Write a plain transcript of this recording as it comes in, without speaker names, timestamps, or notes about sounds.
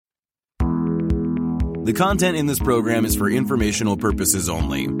The content in this program is for informational purposes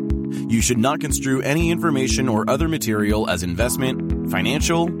only. You should not construe any information or other material as investment,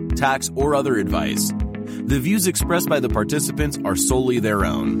 financial, tax, or other advice. The views expressed by the participants are solely their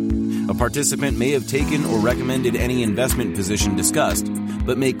own. A participant may have taken or recommended any investment position discussed,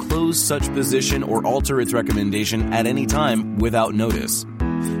 but may close such position or alter its recommendation at any time without notice.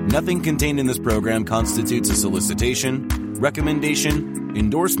 Nothing contained in this program constitutes a solicitation, recommendation,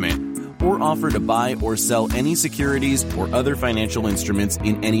 endorsement, or offer to buy or sell any securities or other financial instruments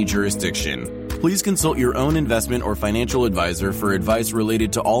in any jurisdiction. Please consult your own investment or financial advisor for advice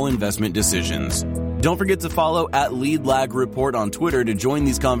related to all investment decisions. Don't forget to follow at Lead Lag Report on Twitter to join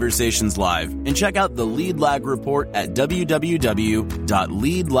these conversations live, and check out the Lead Lag Report at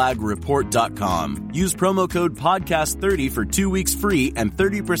www.leadlagreport.com. Use promo code podcast30 for 2 weeks free and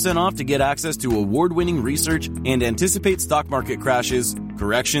 30% off to get access to award-winning research and anticipate stock market crashes,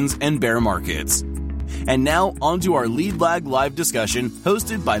 corrections, and bear markets. And now, on to our Lead Lag Live discussion,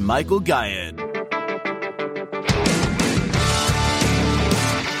 hosted by Michael Guyad.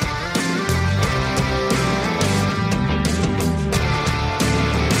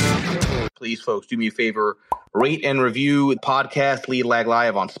 Please, folks, do me a favor, rate and review the podcast Lead Lag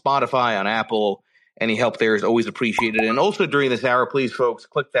Live on Spotify, on Apple. Any help there is always appreciated. And also during this hour, please, folks,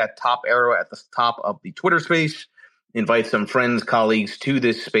 click that top arrow at the top of the Twitter space. Invite some friends, colleagues to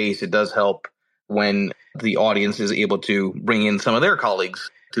this space. It does help when the audience is able to bring in some of their colleagues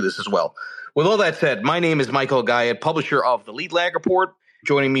to this as well. With all that said, my name is Michael Guyad, publisher of the Lead Lag Report.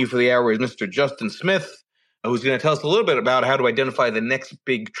 Joining me for the hour is Mr. Justin Smyth, who's going to tell us a little bit about how to identify the next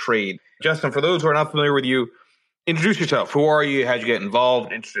big trade. Justin, for those who are not familiar with you, introduce yourself. Who are you? How'd you get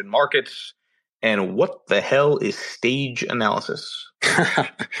involved, interested in markets? And what the hell is stage analysis?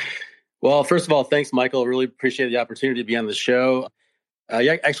 Well, first of all, thanks, Michael. Really appreciate the opportunity to be on the show.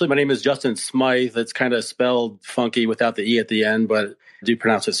 Actually, my name is Justin Smyth. It's kind of spelled funky without the E at the end, but I do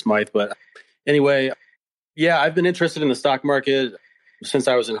pronounce it Smyth. But anyway, I've been interested in the stock market since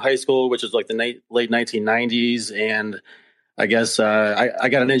I was in high school, which is like the late 1990s. And I guess I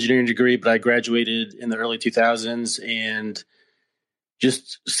got an engineering degree, but I graduated in the early 2000s and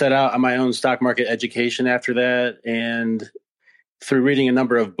just set out on my own stock market education after that. And through reading a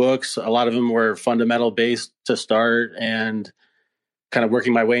number of books, a lot of them were fundamental based to start, and kind of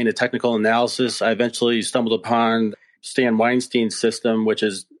working my way into technical analysis, I eventually stumbled upon Stan Weinstein's system, which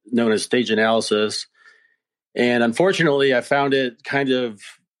is known as stage analysis. And unfortunately, I found it kind of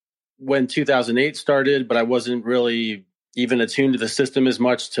when 2008 started, but I wasn't really even attuned to the system as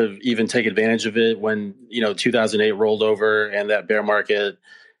much to even take advantage of it when, 2008 rolled over and that bear market.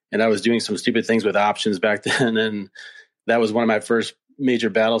 And I was doing some stupid things with options back then. And that was one of my first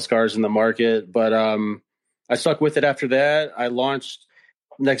major battle scars in the market. But I stuck with it after that. I launched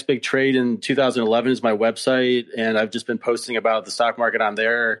Next Big Trade in 2011 is my website. And I've just been posting about the stock market on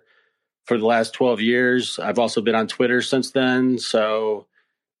there for the last 12 years. I've also been on Twitter since then. So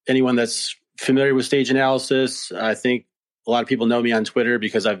anyone that's familiar with stage analysis, I think a lot of people know me on Twitter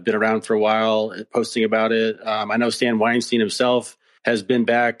because I've been around for a while posting about it. I know Stan Weinstein himself has been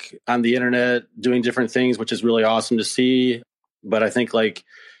back on the internet doing different things, which is really awesome to see. But I think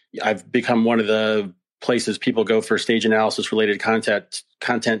I've become one of the places people go for stage analysis related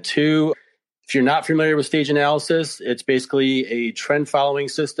content too. If you're not familiar with stage analysis, it's basically a trend following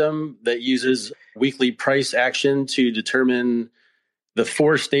system that uses weekly price action to determine the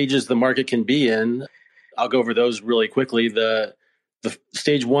 4 stages the market can be in. I'll go over those really quickly. The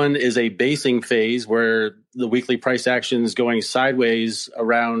stage 1 is a basing phase where the weekly price action is going sideways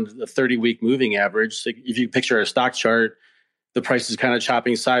around the 30-week moving average. So if you picture a stock chart, the price is kind of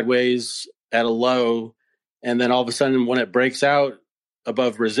chopping sideways at a low. And then all of a sudden, when it breaks out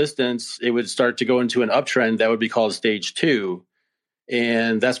above resistance, it would start to go into an uptrend that would be called stage 2.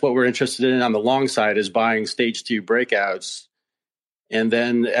 And that's what we're interested in on the long side, is buying stage 2 breakouts. And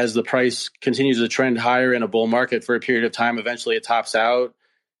then as the price continues to trend higher in a bull market for a period of time, eventually it tops out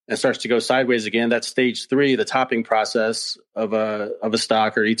and starts to go sideways again. That's stage 3, the topping process of a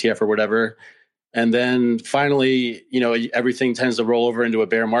stock or ETF or whatever. And then finally, everything tends to roll over into a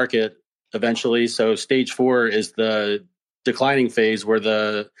bear market eventually. So stage 4 is the declining phase where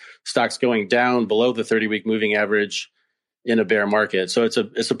the stock's going down below the 30-week moving average in a bear market. So it's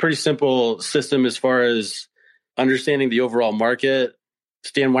a pretty simple system as far as understanding the overall market.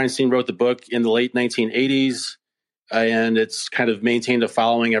 Stan Weinstein wrote the book in the late 1980s, and it's kind of maintained a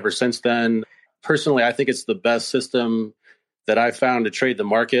following ever since then. Personally, I think it's the best system that I've found to trade the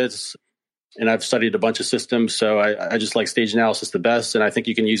markets, and I've studied a bunch of systems, so I just like stage analysis the best, and I think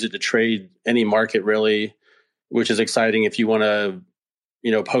you can use it to trade any market, really, which is exciting if you want to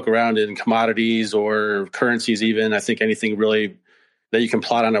poke around in commodities or currencies even. I think anything really that you can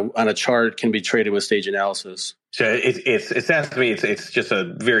plot on a chart can be traded with stage analysis. So it sounds to me it's just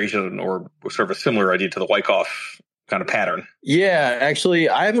a variation or sort of a similar idea to the Wyckoff kind of pattern. Yeah, actually,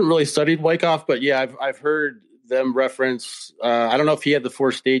 I haven't really studied Wyckoff, but yeah, I've heard them reference. I don't know if he had the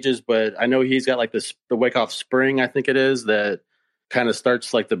 4 stages, but I know he's got like the Wyckoff spring, I think it is, that kind of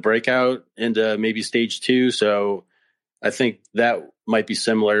starts like the breakout into maybe stage 2. So I think that might be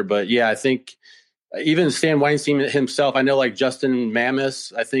similar. But yeah, I think even Stan Weinstein himself, I know like Justin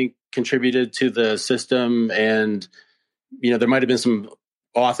Mammis, I think contributed to the system. And, there might have been some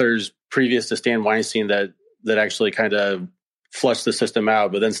authors previous to Stan Weinstein that actually kind of flushed the system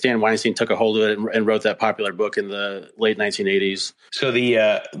out. But then Stan Weinstein took a hold of it and wrote that popular book in the late 1980s. So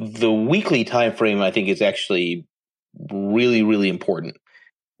the weekly time frame, I think, is actually really, really important.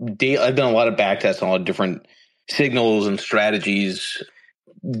 I've done a lot of back tests on all different signals and strategies.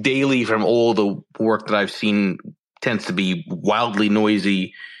 Daily, from all the work that I've seen, tends to be wildly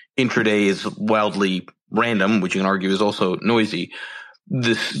noisy. Intraday is wildly random, which you can argue is also noisy.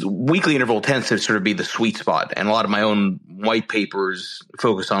 This weekly interval tends to sort of be the sweet spot, and a lot of my own white papers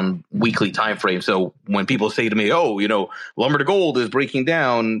focus on weekly time frame. So when people say to me, "Oh, lumber to gold is breaking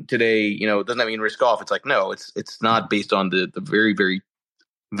down today," doesn't that mean risk off? It's like, no, it's not based on the very, very,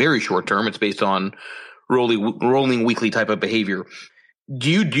 very short term. It's based on rolling weekly type of behavior. Do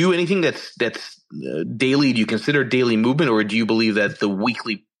you do anything that's daily? Do you consider daily movement, or do you believe that the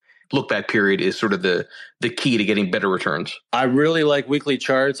weekly look back period is sort of the key to getting better returns? I really like weekly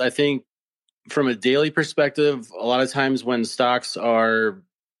charts. I think from a daily perspective, a lot of times when stocks are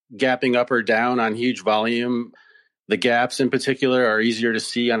gapping up or down on huge volume, the gaps in particular are easier to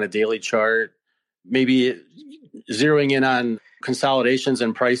see on a daily chart. Maybe zeroing in on consolidations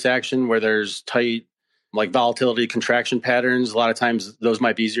and price action where there's tight like volatility contraction patterns. A lot of times those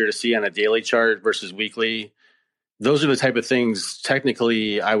might be easier to see on a daily chart versus weekly. Those are the type of things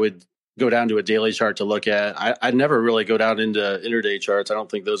technically I would go down to a daily chart to look at. I never really go down into intraday charts. I don't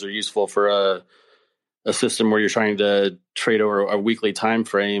think those are useful for a system where you're trying to trade over a weekly time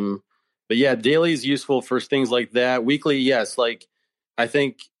frame. But yeah, daily is useful for things like that. Weekly, yes. Like I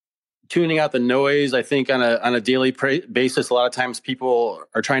think tuning out the noise. I think on a daily basis, a lot of times people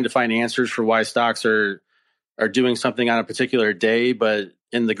are trying to find answers for why stocks are doing something on a particular day. But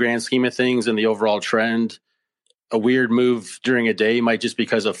in the grand scheme of things and the overall trend, a weird move during a day might just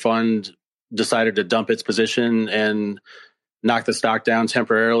because a fund decided to dump its position and knock the stock down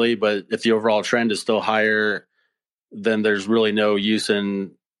temporarily. But if the overall trend is still higher, then there's really no use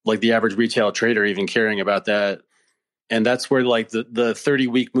in like the average retail trader even caring about that. And that's where like the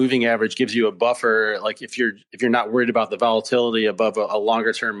 30-week moving average gives you a buffer. Like if you're not worried about the volatility above a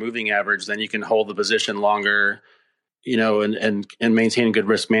longer term moving average, then you can hold the position longer, and maintain good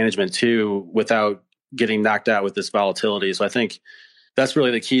risk management too without getting knocked out with this volatility. So I think that's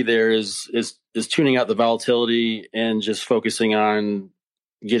really the key there is tuning out the volatility and just focusing on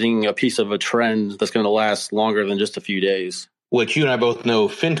getting a piece of a trend that's going to last longer than just a few days. Which you and I both know,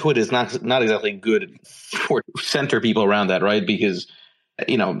 FinTwit is not exactly good for center people around that, right? Because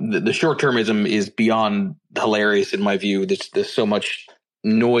the short termism is beyond hilarious in my view. There's so much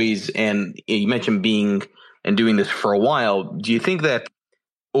noise, and you mentioned being and doing this for a while. Do you think that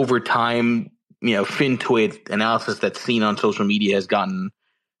over time, FinTwit analysis that's seen on social media has gotten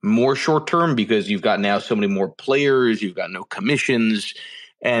more short term because you've got now so many more players, you've got no commissions,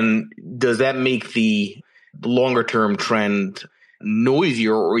 and does that make the longer term trend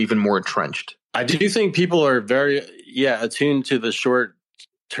noisier or even more entrenched? I do think people are very attuned to the short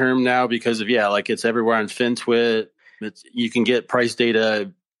term now because of like it's everywhere on FinTwit. You can get price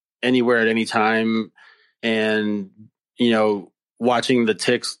data anywhere at any time, and watching the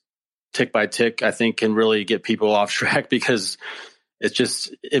ticks tick by tick I think can really get people off track because it's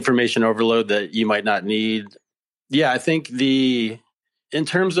just information overload that you might not need. I think in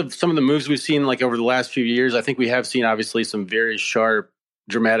terms of some of the moves we've seen like over the last few years, I think we have seen obviously some very sharp,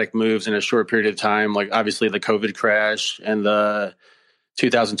 dramatic moves in a short period of time, like obviously the COVID crash and the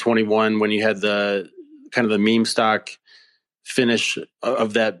 2021 when you had the kind of the meme stock finish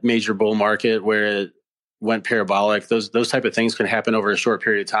of that major bull market where it went parabolic. Those type of things can happen over a short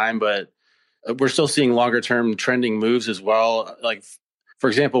period of time, but we're still seeing longer term trending moves as well. Like, for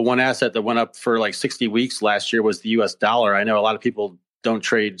example, one asset that went up for like 60 weeks last year was the US dollar. I know a lot of people don't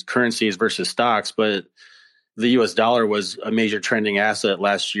trade currencies versus stocks, but the US dollar was a major trending asset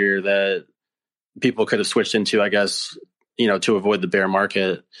last year that people could have switched into, I guess, to avoid the bear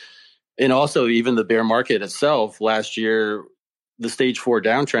market. And also even the bear market itself last year, the stage 4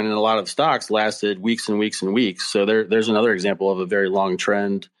 downtrend in a lot of stocks lasted weeks and weeks and weeks. So there's another example of a very long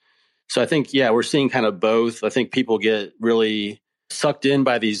trend. So I think, yeah, we're seeing kind of both. I think people get really sucked in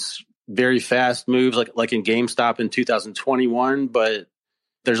by these very fast moves, like in GameStop in 2021, but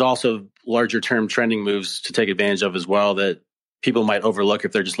there's also larger term trending moves to take advantage of as well that people might overlook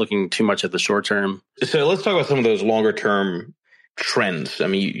if they're just looking too much at the short term. So let's talk about some of those longer term trends. I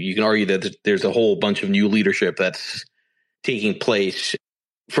mean, you can argue that there's a whole bunch of new leadership that's taking place.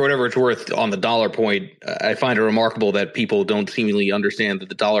 For whatever it's worth, on the dollar point, I find it remarkable that people don't seemingly understand that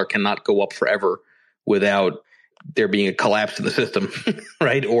the dollar cannot go up forever without there being a collapse in the system,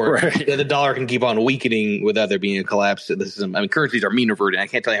 right? Or right. The dollar can keep on weakening without there being a collapse in the system. I mean, currencies are mean reverting. I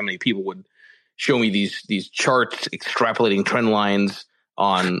can't tell you how many people would show me these charts extrapolating trend lines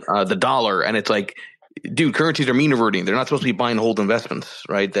on the dollar, and it's like, dude, currencies are mean reverting. They're not supposed to be buy and hold investments,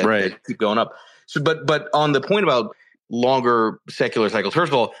 right? That keep going up. So, but on the point about longer secular cycles,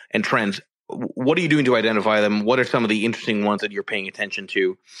 first of all, and trends, what are you doing to identify them? What are some of the interesting ones that you're paying attention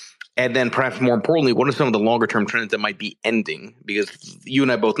to? And then perhaps more importantly, what are some of the longer term trends that might be ending? Because you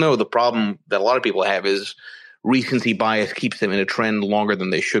and I both know the problem that a lot of people have is recency bias keeps them in a trend longer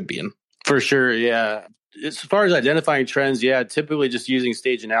than they should be in. For sure, yeah. As far as identifying trends, yeah, typically just using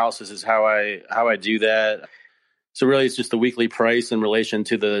stage analysis is how I do that. So really it's just the weekly price in relation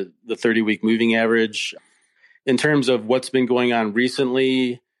to the 30-week moving average. In terms of what's been going on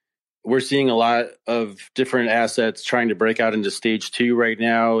recently, we're seeing a lot of different assets trying to break out into stage 2 right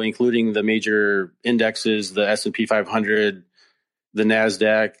now, including the major indexes, the S&P 500, the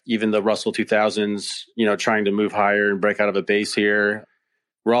NASDAQ, even the Russell 2000s, trying to move higher and break out of a base here.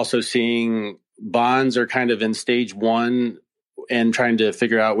 We're also seeing bonds are kind of in stage 1 and trying to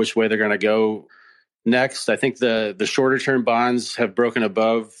figure out which way they're going to go next. I think the shorter term bonds have broken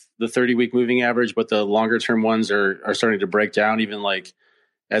above the 30-week moving average, but the longer term ones are starting to break down even like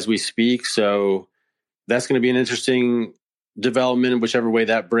as we speak. So that's going to be an interesting development, whichever way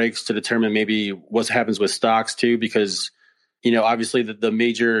that breaks, to determine maybe what happens with stocks too, because, obviously the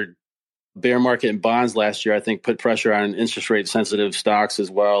major bear market in bonds last year, I think, put pressure on interest rate sensitive stocks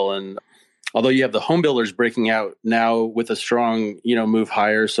as well. And although you have the home builders breaking out now with a strong, move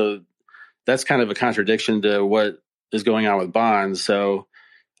higher. So that's kind of a contradiction to what is going on with bonds. So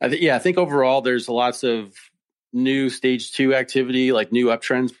I think overall there's lots of new stage 2 activity, like new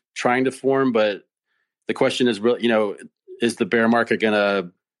uptrends trying to form. But the question is, is the bear market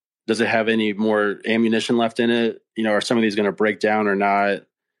does it have any more ammunition left in it? Are some of these going to break down or not?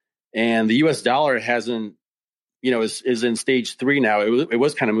 And the US dollar hasn't, is in stage 3 now. It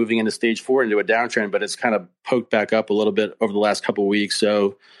was kind of moving into stage 4 into a downtrend, but it's kind of poked back up a little bit over the last couple of weeks.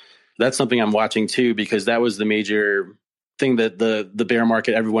 So that's something I'm watching too, because that was the major thing that the bear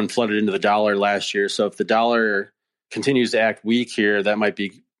market, everyone flooded into the dollar last year. So if the dollar continues to act weak here, that might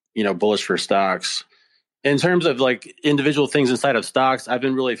be, bullish for stocks. In terms of like individual things inside of stocks, I've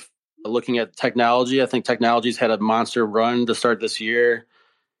been really looking at technology. I think technology's had a monster run to start this year.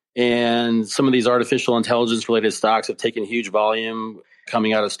 And some of these artificial intelligence related stocks have taken huge volume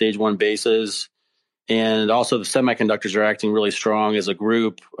coming out of stage 1 bases. And also the semiconductors are acting really strong as a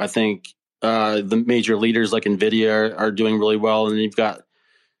group. I think the major leaders like NVIDIA are doing really well. And you've got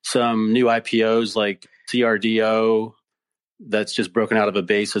some new IPOs like CRDO that's just broken out of a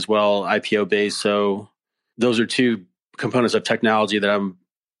base as well, IPO base. So those are 2 components of technology that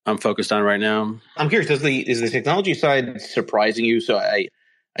I'm focused on right now. I'm curious, is the technology side surprising you? So I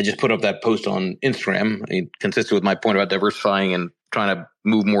just put up that post on Instagram, consistent with my point about diversifying and trying to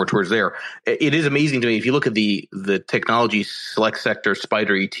move more towards there. It is amazing to me if you look at the technology select sector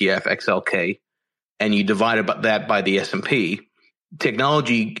spider ETF XLK, and you divide that by the S&P.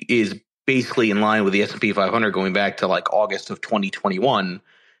 Technology is basically in line with the S&P 500 going back to like August of 2021,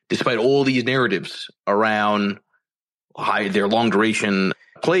 despite all these narratives around their long duration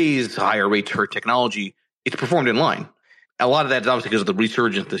plays, higher rates for technology. It's performed in line. A lot of that is obviously because of the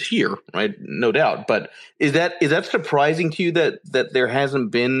resurgence this year, right? No doubt. But is that surprising to you that there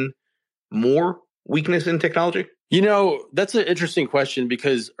hasn't been more weakness in technology? That's an interesting question,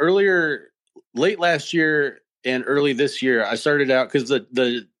 because late last year and early this year, I started out because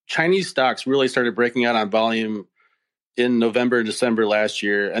the Chinese stocks really started breaking out on volume in November and December last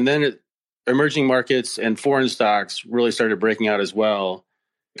year. And then emerging markets and foreign stocks really started breaking out as well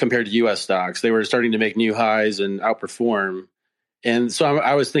compared to US stocks. They were starting to make new highs and outperform. And so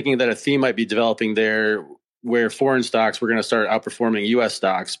I was thinking that a theme might be developing there where foreign stocks were going to start outperforming US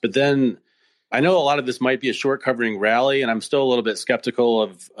stocks. But then I know a lot of this might be a short covering rally, and I'm still a little bit skeptical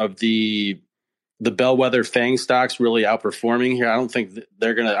of the bellwether FANG stocks really outperforming here. I don't think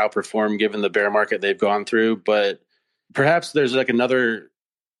they're going to outperform given the bear market they've gone through. But perhaps there's like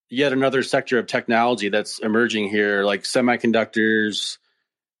yet another sector of technology that's emerging here, like semiconductors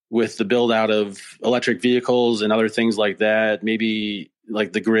with the build out of electric vehicles and other things like that, maybe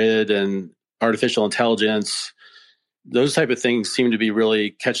like the grid and artificial intelligence. Those type of things seem to be really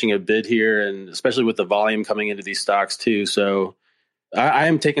catching a bid here, and especially with the volume coming into these stocks too. So I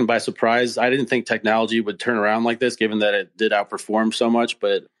am taken by surprise. I didn't think technology would turn around like this, given that it did outperform so much.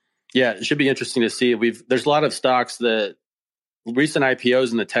 But yeah, it should be interesting to see. There's a lot of stocks that recent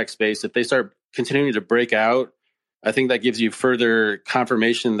IPOs in the tech space, if they start continuing to break out, I think that gives you further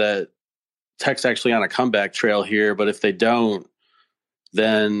confirmation that tech's actually on a comeback trail here. But if they don't,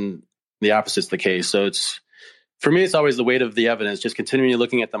 then the opposite's the case. So for me, it's always the weight of the evidence, just continuing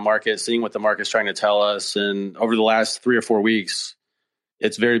looking at the market, seeing what the market's trying to tell us. And over the last 3 or 4 weeks,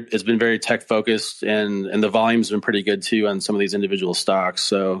 it's been very tech focused, and the volume's been pretty good too on some of these individual stocks.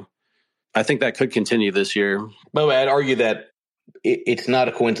 So I think that could continue this year. By the way, I'd argue that it's not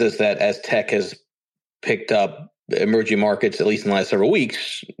a coincidence that as tech has picked up emerging markets, at least in the last several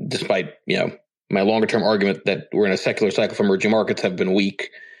weeks, despite, my longer term argument that we're in a secular cycle for emerging markets have been weak.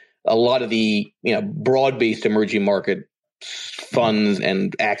 A lot of the, broad based emerging market funds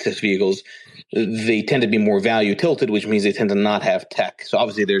and access vehicles, they tend to be more value tilted, which means they tend to not have tech. So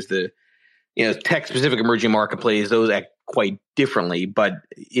obviously there's the, tech specific emerging market plays, those act quite differently. But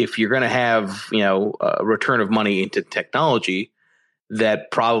if you're going to have, a return of money into technology,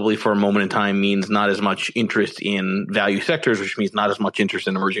 that probably for a moment in time means not as much interest in value sectors, which means not as much interest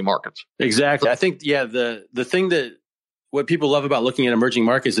in emerging markets. Exactly. I think, the thing that what people love about looking at emerging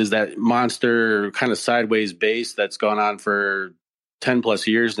markets is that monster kind of sideways base that's gone on for 10 plus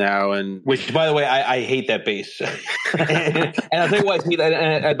years now. And which, by the way, I hate that base. and I'll tell you why I hate that.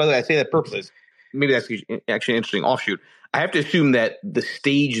 And by the way, I say that purposely. Maybe that's actually an interesting offshoot. I have to assume that the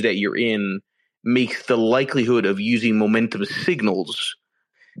stage that you're in makes the likelihood of using momentum signals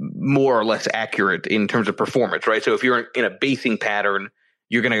more or less accurate in terms of performance, right? So if you're in a basing pattern,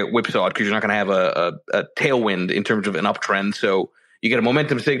 you're going to get whipsawed because you're not going to have a tailwind in terms of an uptrend. So you get a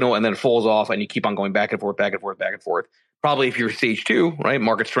momentum signal and then it falls off and you keep on going back and forth, back and forth, back and forth. Probably if you're stage 2, right,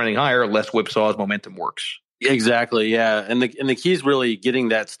 market's trending higher, less whipsaws, momentum works. Exactly, yeah. And the key is really getting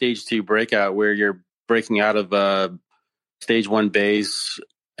that stage 2 breakout where you're breaking out of stage 1 base,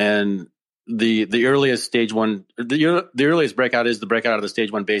 and the earliest stage 1, the earliest breakout is the breakout of the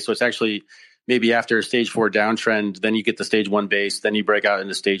stage 1 base. So it's actually maybe after a stage 4 downtrend, then you get the stage 1 base, then you break out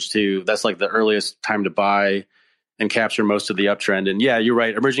into stage 2. That's like the earliest time to buy and capture most of the uptrend. And yeah, you're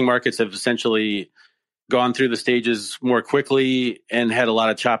right. Emerging markets have essentially gone through the stages more quickly and had a lot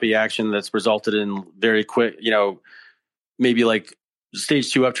of choppy action that's resulted in very quick, maybe like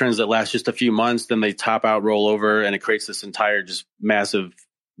stage 2 uptrends that last just a few months, then they top out, roll over, and it creates this entire just massive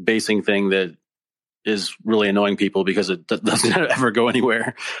basing thing that is really annoying people because it doesn't ever go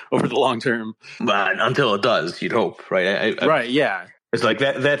anywhere over the long term. But until it does, you'd hope, right? Right, yeah. It's like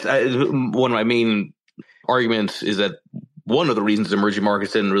that's one of my main arguments is that one of the reasons emerging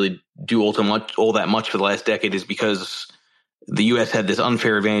markets didn't really do all that much for the last decade is because the U.S. had this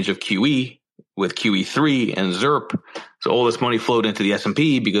unfair advantage of QE with QE3 and ZIRP. So all this money flowed into the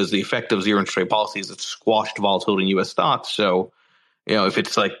S&P because the effect of zero interest rate policies that squashed volatility in U.S. stocks. So, if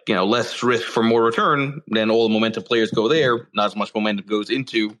it's like, less risk for more return, then all the momentum players go there. Not as much momentum goes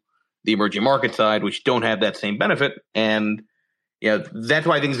into the emerging market side, which don't have that same benefit. And, that's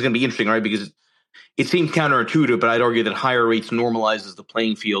why I think it's going to be interesting, right? Because it seems counterintuitive, but I'd argue that higher rates normalizes the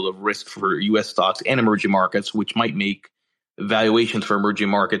playing field of risk for U.S. stocks and emerging markets, which might make valuations for emerging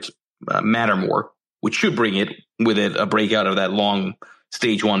markets matter more, which should bring it with it a breakout of that long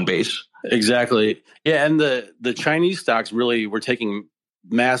stage 1 base. Exactly. Yeah, and the Chinese stocks really were taking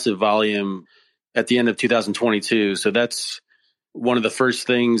massive volume at the end of 2022. So that's one of the first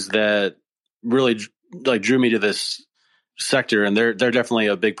things that really drew me to this sector, and they're definitely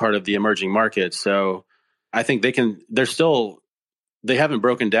a big part of the emerging market. So I think they haven't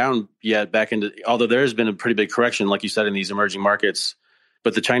broken down yet back into, although there's been a pretty big correction, like you said, in these emerging markets,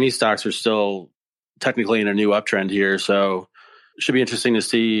 but the Chinese stocks are still technically in a new uptrend here. So it should be interesting to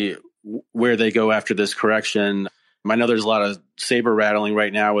see where they go after this correction. I know there's a lot of saber rattling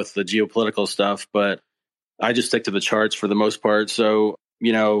right now with the geopolitical stuff, but I just stick to the charts for the most part. So,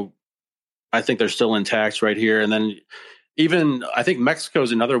 I think they're still intact right here. And then even I think Mexico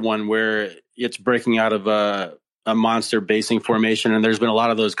is another one where it's breaking out of a monster basing formation. And there's been a lot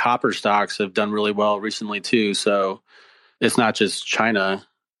of those copper stocks have done really well recently too. So it's not just China.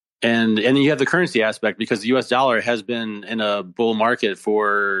 And you have the currency aspect because the US dollar has been in a bull market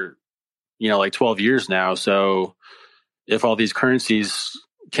for, like 12 years now. So if all these currencies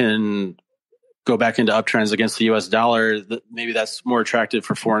can go back into uptrends against the US dollar, maybe that's more attractive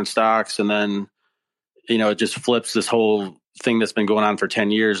for foreign stocks. And then, it just flips this whole thing that's been going on for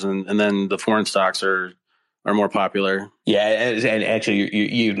 10 years. And then the foreign stocks are more popular. Yeah. And actually,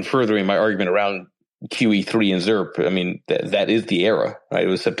 you even furthering my argument around QE3 and ZERP. I mean, that is the era, right? It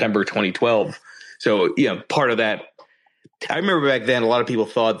was September 2012. So, part of that, I remember back then, a lot of people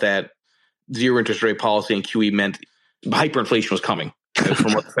thought that zero interest rate policy and QE meant hyperinflation was coming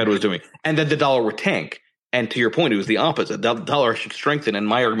from what the Fed was doing, and that the dollar would tank. And to your point, it was the opposite. The dollar should strengthen. And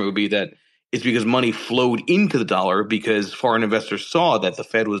my argument would be that it's because money flowed into the dollar because foreign investors saw that the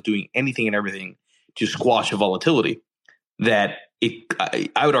Fed was doing anything and everything to squash the volatility, that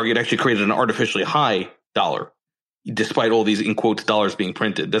I would argue it actually created an artificially high dollar, despite all these, in quotes, dollars being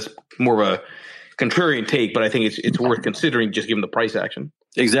printed. That's more of a contrarian take, but I think it's worth considering just given the price action.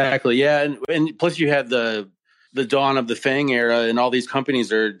 Exactly. Yeah. And plus you had the dawn of the FANG era, and all these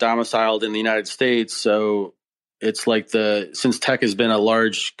companies are domiciled in the United States. So it's like since tech has been a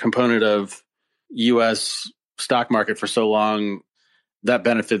large component of U.S. stock market for so long, that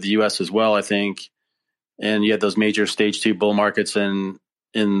benefited the U.S. as well, I think. And you had those major stage 2 bull markets in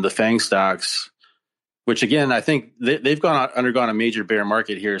the FANG stocks, which again, I think they've undergone a major bear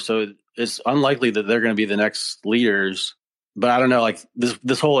market here. So it's unlikely that they're going to be the next leaders. But I don't know, like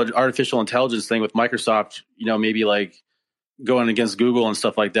this whole artificial intelligence thing with Microsoft, maybe like going against Google and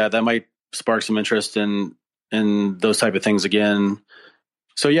stuff like that might spark some interest in those type of things again.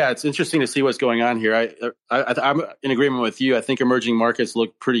 So yeah, it's interesting to see what's going on here. I'm in agreement with you. I think emerging markets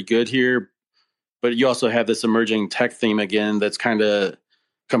look pretty good here, but you also have this emerging tech theme again that's kind of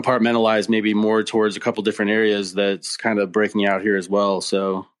compartmentalized maybe more towards a couple different areas that's kind of breaking out here as well.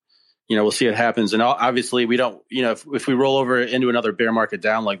 So, we'll see what happens. And obviously we don't, if we roll over into another bear market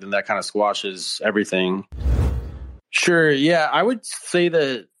down, then that kind of squashes everything. Sure. Yeah. I would say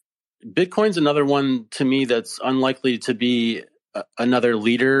that Bitcoin's another one to me that's unlikely to be another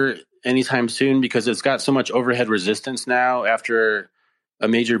leader anytime soon because it's got so much overhead resistance now after a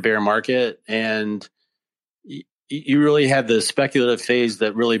major bear market. And you really had the speculative phase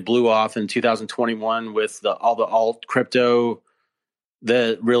that really blew off in 2021 with all the alt crypto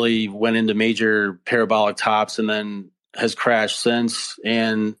that really went into major parabolic tops and then has crashed since.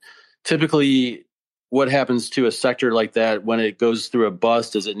 And typically what happens to a sector like that when it goes through a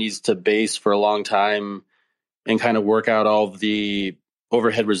bust is it needs to base for a long time and kind of work out all the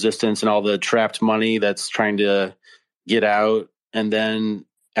overhead resistance and all the trapped money that's trying to get out. And then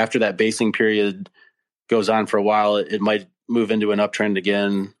after that basing period goes on for a while, it might move into an uptrend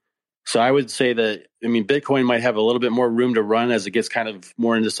again. So I would say that, Bitcoin might have a little bit more room to run as it gets kind of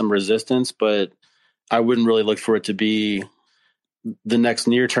more into some resistance, but I wouldn't really look for it to be the next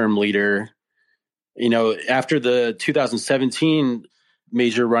near-term leader. After the 2017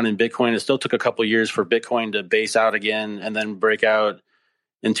 major run in Bitcoin, it still took a couple of years for Bitcoin to base out again and then break out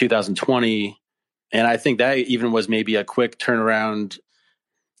in 2020. And I think that even was maybe a quick turnaround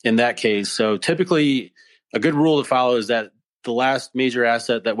in that case. So typically a good rule to follow is that the last major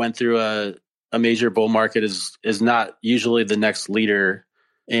asset that went through a major bull market is not usually the next leader.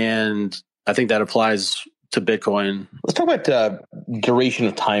 And I think that applies to Bitcoin. Let's talk about duration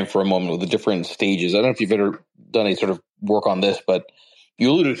of time for a moment with the different stages. I don't know if you've ever done any sort of work on this, but you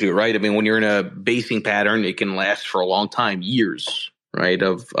alluded to it, right? When you're in a basing pattern, it can last for a long time, years, right?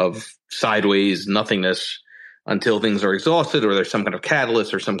 Of sideways nothingness until things are exhausted or there's some kind of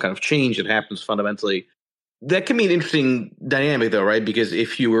catalyst or some kind of change that happens fundamentally. That can be an interesting dynamic though, right? Because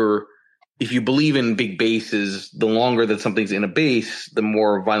if you believe in big bases, the longer that something's in a base, the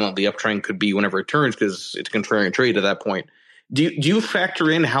more violent the uptrend could be whenever it turns because it's contrarian trade at that point. Do you factor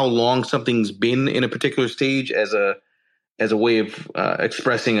in how long something's been in a particular stage as a way of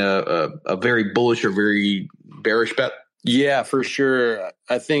expressing a very bullish or very bearish bet? Yeah, for sure.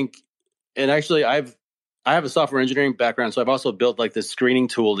 I think, and actually I have a software engineering background, so I've also built this screening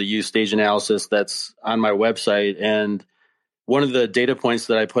tool to use stage analysis that's on my website. And one of the data points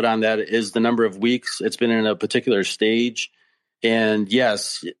that I put on that is the number of weeks it's been in a particular stage. And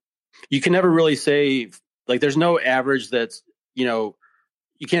yes, you can never really say, there's no average that's, you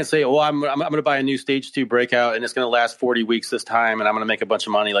can't say, oh, I'm going to buy a new stage 2 breakout and it's going to last 40 weeks this time and I'm going to make a bunch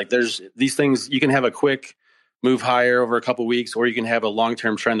of money. There's these things, you can have a quick move higher over a couple of weeks, or you can have a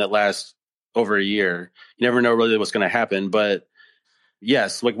long-term trend that lasts over a year. You never know really what's going to happen. But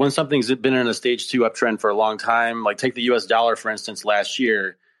yes, when something's been in a stage 2 uptrend for a long time, take the US dollar, for instance, last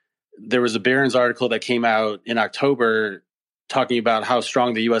year, there was a Barron's article that came out in October talking about how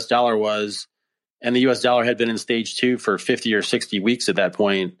strong the US dollar was. And the US dollar had been in stage 2 for 50 or 60 weeks at that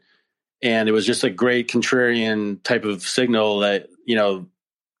point. And it was just a great contrarian type of signal that,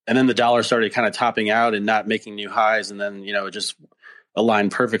 And then the dollar started kind of topping out and not making new highs. And then, it just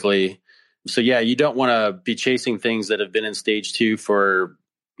aligned perfectly. So yeah, you don't want to be chasing things that have been in stage 2 for,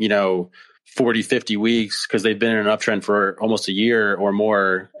 40, 50 weeks, because they've been in an uptrend for almost a year or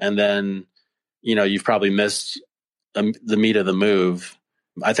more. And then, you've probably missed the meat of the move.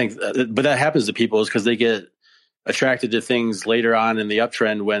 I think, but that happens to people is because they get attracted to things later on in the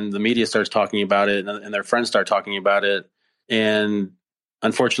uptrend when the media starts talking about it and their friends start talking about it. And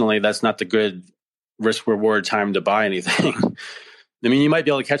unfortunately, that's not the good risk reward time to buy anything. I mean, you might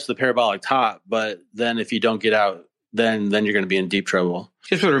be able to catch the parabolic top, but then if you don't get out, then you're going to be in deep trouble.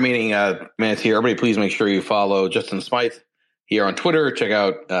 Just for the remaining minutes here, everybody please make sure you follow Justin Smyth here on Twitter. Check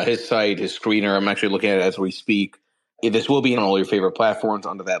out his site, his screener. I'm actually looking at it as we speak. This will be on all your favorite platforms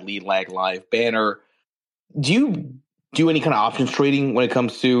under that Lead Lag Live banner. Do you do any kind of options trading when it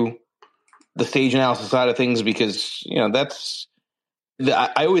comes to the stage analysis side of things? Because,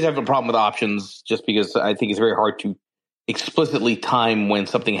 I always have a problem with options just because I think it's very hard to explicitly time when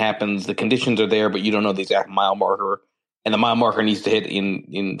something happens. The conditions are there, but you don't know the exact mile marker, and the mile marker needs to hit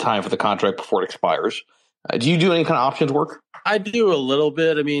in time for the contract before it expires. Do you do any kind of options work? I do a little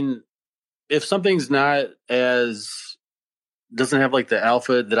bit. I mean, if something's doesn't have like the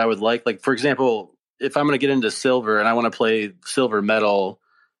alpha that I would like for example, if I'm going to get into silver and I want to play silver metal,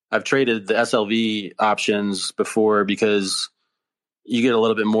 I've traded the SLV options before because you get a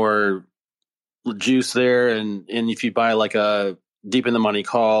little bit more juice there. And if you buy like a deep in the money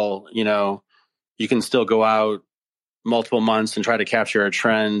call, you can still go out multiple months and try to capture a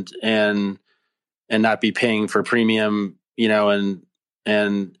trend and not be paying for premium, and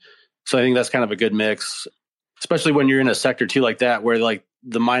so I think that's kind of a good mix, especially when you're in a sector too like that, where like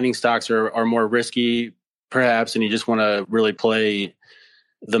the mining stocks are more risky perhaps, and you just want to really play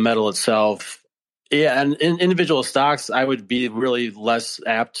the metal itself. Yeah. And in individual stocks, I would be really less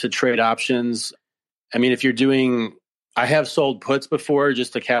apt to trade options. I mean, I have sold puts before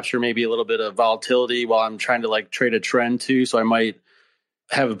just to capture maybe a little bit of volatility while I'm trying to like trade a trend too. So I might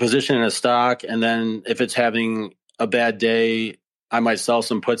have a position in a stock, and then if it's having a bad day, I might sell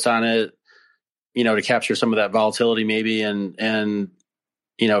some puts on it, to capture some of that volatility maybe. And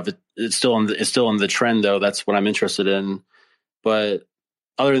if it's still in the trend though, that's what I'm interested in. But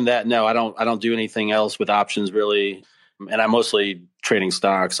other than that, no, I don't do anything else with options really. And I'm mostly trading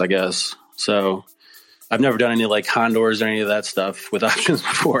stocks, I guess. So I've never done any like condors or any of that stuff with options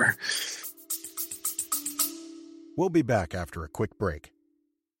before. We'll be back after a quick break.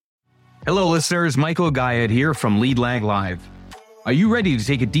 Hello, listeners. Michael Guyette here from Lead Lag Live. Are you ready to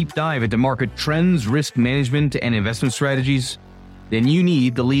take a deep dive into market trends, risk management, and investment strategies? Then you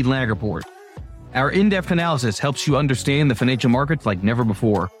need the Lead Lag Report. Our in-depth analysis helps you understand the financial markets like never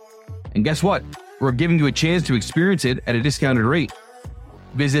before. And guess what? We're giving you a chance to experience it at a discounted rate.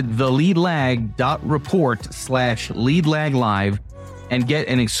 Visit theleadlag.report/leadlaglive and get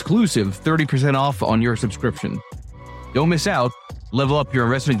an exclusive 30% off on your subscription. Don't miss out. Level up your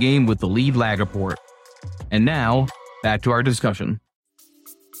investment game with the Lead Lag Report. And now, back to our discussion.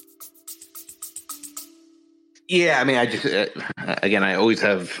 Yeah, I mean, I just, again, I always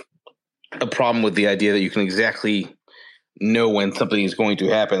have a problem with the idea that you can exactly know when something is going to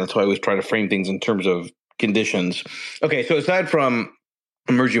happen. That's why I always try to frame things in terms of conditions. Okay, so aside from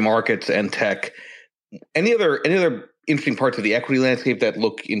emerging markets and tech, any other interesting parts of the equity landscape that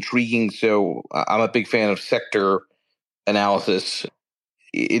look intriguing? So I'm a big fan of sector analysis.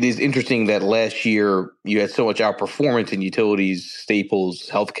 It is interesting that last year you had so much outperformance in utilities, staples,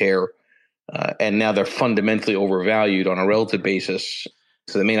 healthcare, and now they're fundamentally overvalued on a relative basis.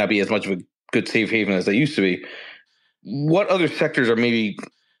 So they may not be as much of a good safe haven as they used to be. What other sectors are maybe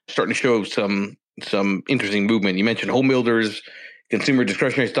starting to show some interesting movement? You mentioned home builders, consumer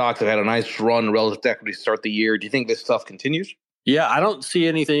discretionary stocks have had a nice run relative to equity to start the year. Do you think this stuff continues? Yeah, I don't see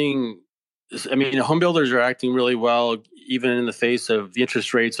anything. I mean, home builders are acting really well, even in the face of the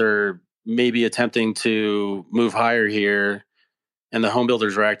interest rates are maybe attempting to move higher here. And the home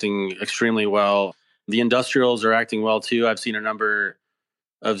builders are acting extremely well. The industrials are acting well too. I've seen a number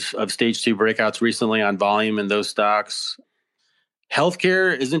of stage 2 breakouts recently on volume in those stocks.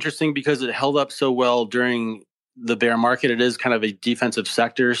 Healthcare is interesting because it held up so well during the bear market. It is kind of a defensive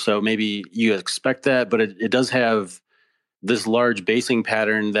sector, so maybe you expect that, but it does have this large basing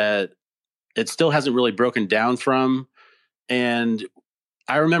pattern that it still hasn't really broken down from. And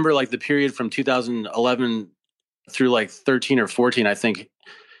I remember like the period from 2011 through like 13 or 14, I think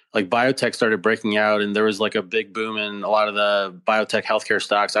like biotech started breaking out and there was like a big boom in a lot of the biotech healthcare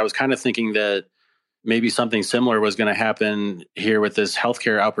stocks. I was kind of thinking that maybe something similar was going to happen here with this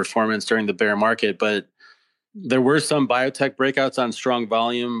healthcare outperformance during the bear market, but There were some biotech breakouts on strong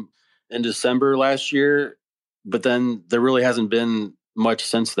volume in December last year, but then there really hasn't been much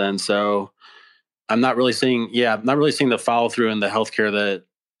since then. So I'm not really seeing the follow through in the healthcare that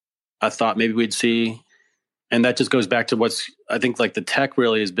I thought maybe we'd see. And that just goes back to I think like the tech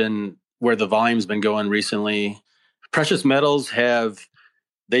really has been where the volume's been going recently. Precious metals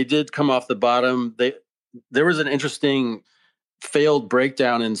they did come off the bottom. There was an interesting failed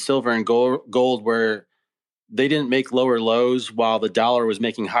breakdown in silver and gold where they didn't make lower lows while the dollar was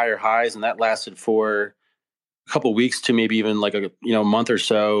making higher highs, and that lasted for a couple of weeks to maybe even like a month or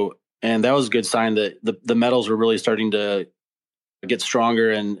so. And that was a good sign that the metals were really starting to get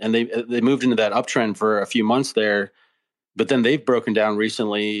stronger, and they moved into that uptrend for a few months there. But then they've broken down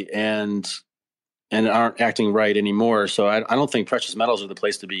recently and aren't acting right anymore. So I don't think precious metals are the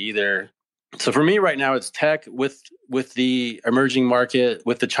place to be either. So for me right now, it's tech with the emerging market,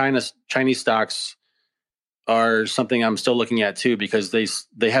 with the Chinese stocks are something I'm still looking at too, because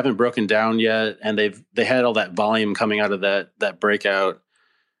they haven't broken down yet, and they had all that volume coming out of that breakout.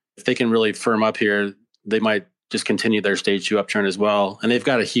 If they can really firm up here, they might just continue their stage 2 upturn as well. And they've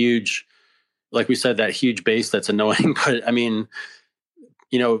got a huge, like we said, that huge base that's annoying. But I mean,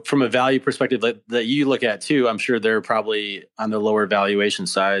 from a value perspective that you look at too, I'm sure they're probably on the lower valuation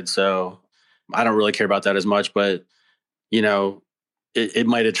side. So I don't really care about that as much, but it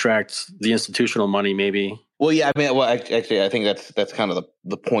might attract the institutional money maybe. Well, yeah, I mean, actually, I think that's kind of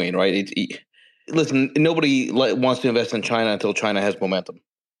the point, right? Listen, nobody wants to invest in China until China has momentum.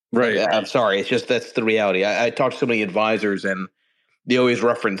 Right. I'm sorry. It's just that's the reality. I talked to so many advisors, and they always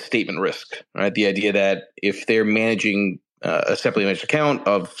reference statement risk, right? The idea that if they're managing a separately managed account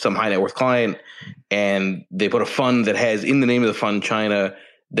of some high net worth client, and they put a fund that has in the name of the fund China,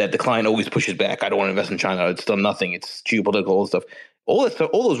 that the client always pushes back. I don't want to invest in China. It's done nothing. It's geopolitical, all stuff. All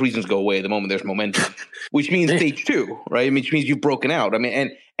those reasons go away the moment there's momentum, which means stage 2, right? Which means you've broken out. I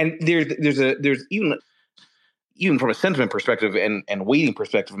mean, and there's even from a sentiment perspective and weighting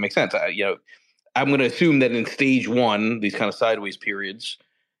perspective, it makes sense. I'm going to assume that in stage 1, these kind of sideways periods,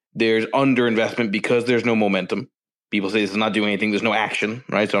 there's underinvestment because there's no momentum. People say this is not doing anything. There's no action,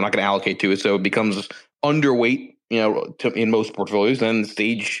 right? So I'm not going to allocate to it. So it becomes underweight, in most portfolios. Then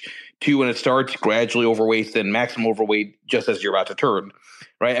stage 2, when it starts, gradually overweight, then maximum overweight just as you're about to turn,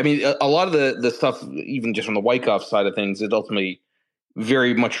 right? I mean, a lot of the stuff, even just from the Wyckoff side of things, is ultimately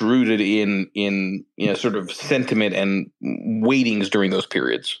very much rooted in sort of sentiment and weightings during those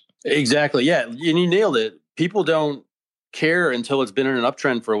periods. Exactly. Yeah. And you nailed it. People don't care until it's been in an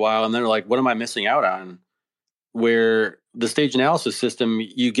uptrend for a while, and then they're like, what am I missing out on? Where the stage analysis system,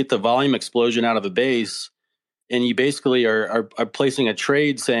 you get the volume explosion out of the base, and you basically are placing a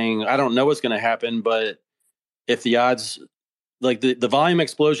trade saying, I don't know what's going to happen, but if the odds, like the volume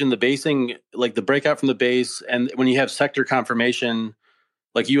explosion, the basing, like the breakout from the base, and when you have sector confirmation,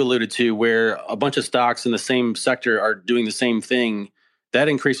 like you alluded to, where a bunch of stocks in the same sector are doing the same thing, that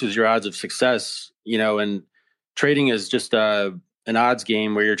increases your odds of success, and trading is just an odds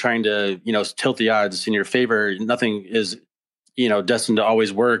game where you're trying to, tilt the odds in your favor. Nothing is, destined to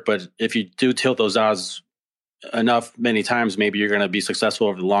always work. But if you do tilt those odds enough, many times, maybe you're going to be successful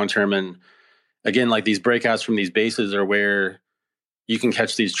over the long term. And again, like these breakouts from these bases are where you can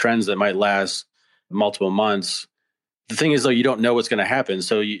catch these trends that might last multiple months. The thing is, though, you don't know what's going to happen.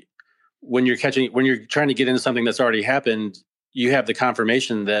 So when you're trying to get into something that's already happened, you have the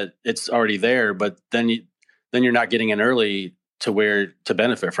confirmation that it's already there, but then you're not getting in early to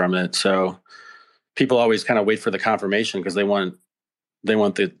benefit from it. So people always kind of wait for the confirmation because they want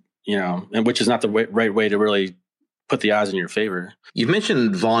the, and which is not the right way to really put the odds in your favor. You've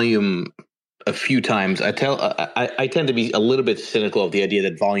mentioned volume a few times. I tend to be a little bit cynical of the idea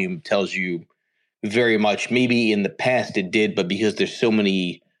that volume tells you very much. Maybe in the past it did, but because there's so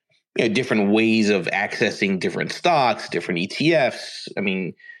many different ways of accessing different stocks, different ETFs. I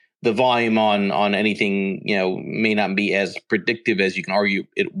mean, the volume on anything may not be as predictive as you can argue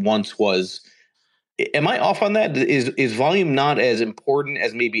it once was. Am I off on that? Is volume not as important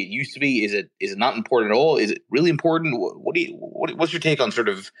as maybe it used to be? Is it not important at all? Is it really important? What's your take on sort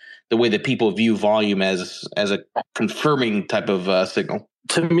of the way that people view volume as a confirming type of signal?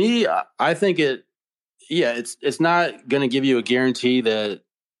 To me, I think it's not going to give you a guarantee that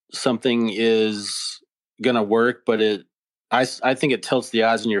something is going to work, but I think it tilts the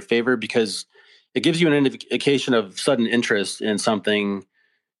odds in your favor because it gives you an indication of sudden interest in something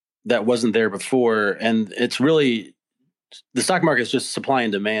that wasn't there before. And it's really, the stock market is just supply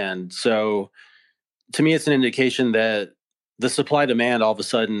and demand. So to me, it's an indication that the supply demand all of a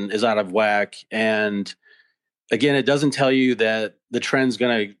sudden is out of whack. And again, it doesn't tell you that the trend's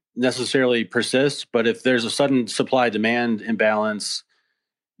going to necessarily persist, but if there's a sudden supply demand imbalance,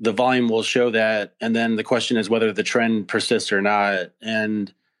 the volume will show that. And then the question is whether the trend persists or not.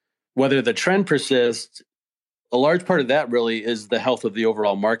 And whether the trend persists, a large part of that really is the health of the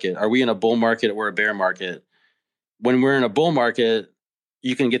overall market. Are we in a bull market or a bear market? When we're in a bull market,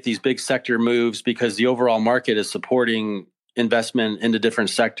 you can get these big sector moves because the overall market is supporting investment into different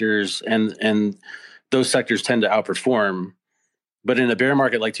sectors, and those sectors tend to outperform. But in a bear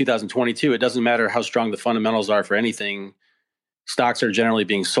market like 2022, it doesn't matter how strong the fundamentals are for anything. Stocks are generally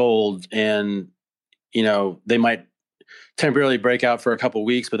being sold, and they might temporarily break out for a couple of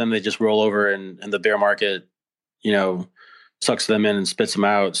weeks, but then they just roll over, and the bear market sucks them in and spits them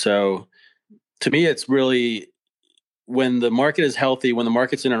out. So to me, it's really when the market is healthy, when the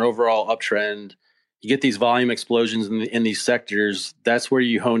market's in an overall uptrend, you get these volume explosions in these sectors. That's where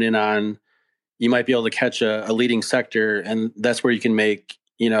you hone in on. You might be able to catch a leading sector, and that's where you can make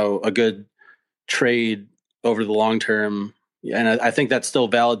a good trade over the long term. And I think that's still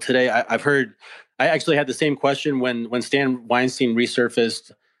valid today. I actually had the same question when Stan Weinstein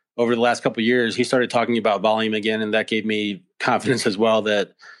resurfaced over the last couple of years. He started talking about volume again, and that gave me confidence as well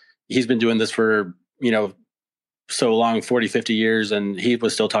that he's been doing this for so long, 40, 50 years, and he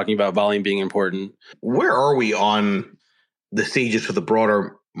was still talking about volume being important. Where are we on the stages for the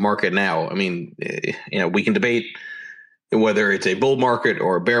broader market now? I mean, we can debate whether it's a bull market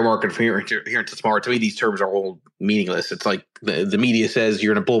or a bear market from here to tomorrow. To me, these terms are all meaningless. It's like the media says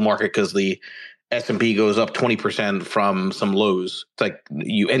you're in a bull market because the S&P goes up 20% from some lows. It's like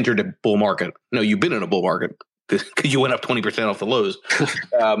you entered a bull market. No, you've been in a bull market because you went up 20% off the lows.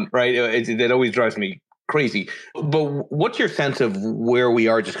 Right? That always drives me crazy. But what's your sense of where we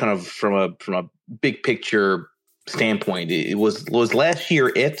are, just kind of from a big picture standpoint? Was last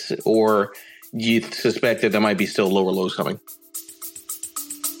year it, or do you suspect that there might be still lower lows coming?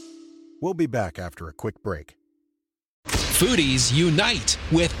 We'll be back after a quick break. Foodies unite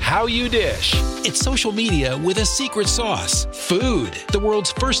with How You Dish. It's social media with a secret sauce. Food, the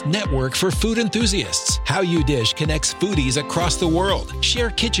world's first network for food enthusiasts. How You Dish connects foodies across the world. Share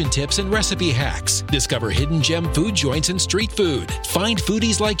kitchen tips and recipe hacks. Discover hidden gem food joints and street food. Find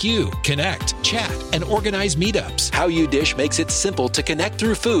foodies like you. Connect, chat, and organize meetups. How You Dish makes it simple to connect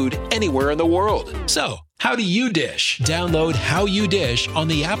through food anywhere in the world. So, how do you dish? Download How You Dish on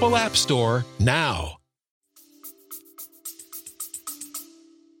the Apple App Store now.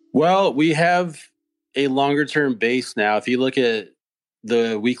 Well, we have a longer term base now. If you look at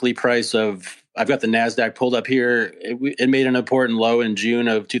the weekly price of, I've got the NASDAQ pulled up here. It made an important low in June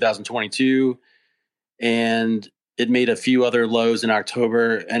of 2022, and it made a few other lows in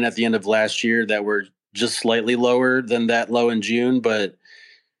October and at the end of last year that were just slightly lower than that low in June. But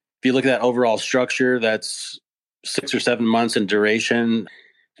if you look at that overall structure, that's 6 or 7 months in duration.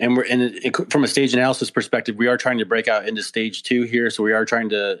 And from a stage analysis perspective, we are trying to break out into stage 2 here. So we are trying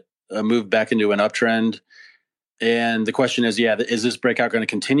to move back into an uptrend. And the question is, is this breakout going to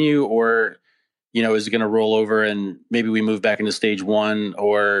continue, or, is it going to roll over and maybe we move back into stage 1,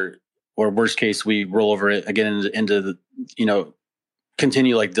 or worst case, we roll over it again into the,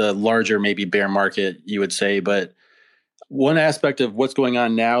 continue like the larger, maybe bear market, you would say. But one aspect of what's going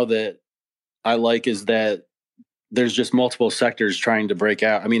on now that I like is that there's just multiple sectors trying to break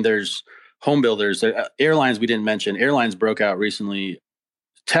out. I mean, there's home builders, airlines we didn't mention. Airlines broke out recently.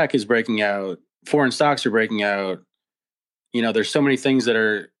 Tech is breaking out. Foreign stocks are breaking out. There's so many things that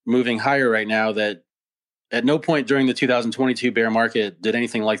are moving higher right now that at no point during the 2022 bear market did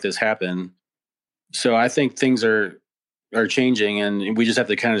anything like this happen. So I think things are changing, and we just have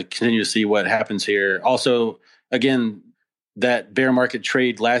to kind of continue to see what happens here. Also, again, that bear market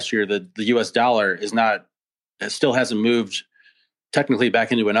trade last year, the US dollar it still hasn't moved technically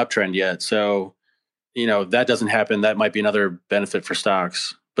back into an uptrend yet. So, that doesn't happen. That might be another benefit for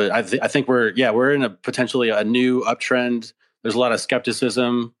stocks. But I think we're in a potentially a new uptrend. There's a lot of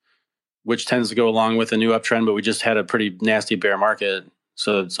skepticism, which tends to go along with a new uptrend, but we just had a pretty nasty bear market.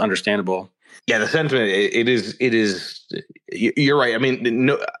 So it's understandable. Yeah, the sentiment, it is, you're right. I mean,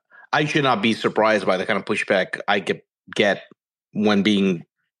 no, I should not be surprised by the kind of pushback I get when being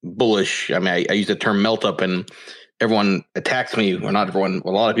bullish. I mean, I use the term melt up, and everyone attacks me, or not everyone,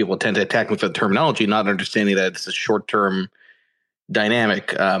 a lot of people tend to attack me for the terminology, not understanding that it's a short-term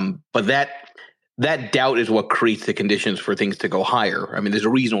dynamic. But that doubt is what creates the conditions for things to go higher. I mean, there's a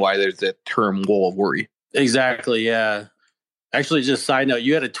reason why there's that term wall of worry. Exactly, yeah. Actually, just side note,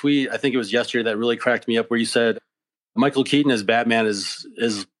 you had a tweet, I think it was yesterday, that really cracked me up, where you said Michael Keaton as Batman is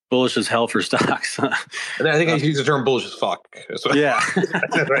bullish as hell for stocks. I think I used the term bullish as fuck. Yeah.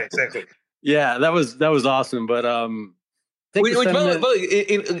 Right, exactly. Yeah, that was awesome. But think Wait, the wait,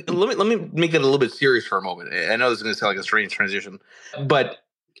 sentiment, let me make that a little bit serious for a moment. I know this is going to sound like a strange transition, but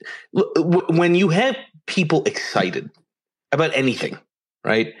when you have people excited about anything,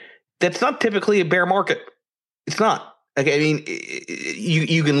 right? That's not typically a bear market. It's not. Like, I mean,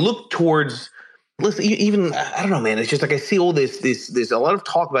 you can look towards. Listen, even I don't know, man. It's just like I see all this. There's a lot of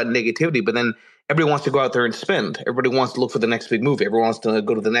talk about negativity, but then everybody wants to go out there and spend. Everybody wants to look for the next big movie. Everyone wants to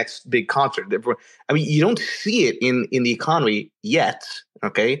go to the next big concert. I mean, you don't see it in the economy yet.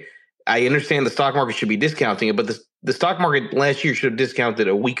 Okay, I understand the stock market should be discounting it, but the stock market last year should have discounted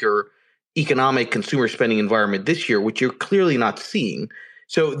a weaker economic consumer spending environment this year, which you're clearly not seeing.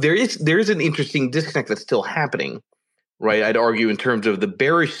 So there is an interesting disconnect that's still happening, right? I'd argue in terms of the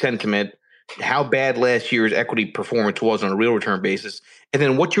bearish sentiment, how bad last year's equity performance was on a real return basis, and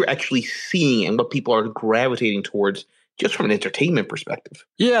then what you're actually seeing and what people are gravitating towards just from an entertainment perspective.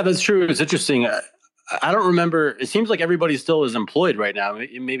 yeah, that's true. It's interesting. I don't remember. It seems like everybody still is employed right now.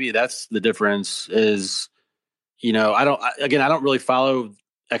 Maybe that's the difference is, I don't really follow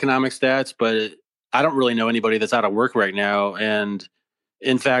economic stats, but I don't really know anybody that's out of work right now. And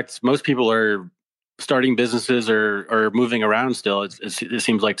in fact, most people are starting businesses or moving around still. It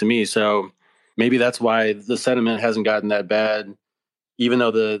seems like to me. So maybe that's why the sentiment hasn't gotten that bad, even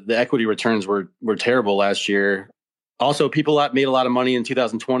though the equity returns were terrible last year. Also, people made a lot of money in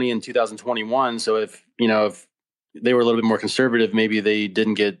 2020 and 2021. So if they were a little bit more conservative, maybe they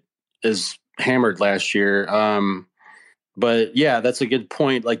didn't get as hammered last year. But yeah, that's a good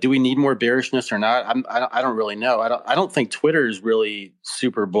point. Like, do we need more bearishness or not? I don't really know. I don't think Twitter is really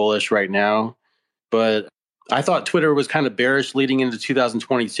super bullish right now, but I thought Twitter was kind of bearish leading into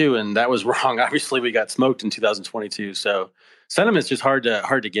 2022, and that was wrong. Obviously, we got smoked in 2022. So sentiment's just hard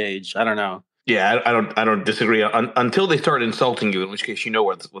to gauge. I don't know. Yeah, I don't disagree until they start insulting you, in which case you know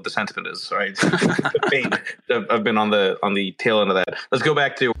what the sentiment is, right? I've been on the tail end of that. Let's go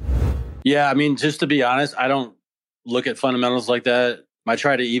back to. Yeah, I mean, just to be honest, I don't look at fundamentals like that.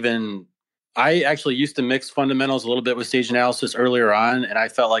 I actually used to mix fundamentals a little bit with stage analysis earlier on, and I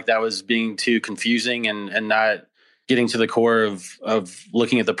felt like that was being too confusing and not getting to the core of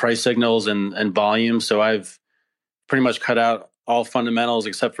looking at the price signals and volume. So I've pretty much cut out all fundamentals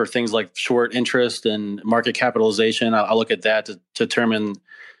except for things like short interest and market capitalization. I'll look at that to determine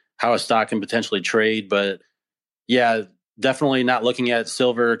how a stock can potentially trade. But yeah, definitely not looking at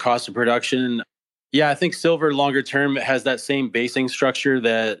silver cost of production. Yeah, I think silver longer term has that same basing structure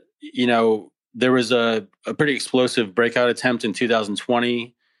that, there was a pretty explosive breakout attempt in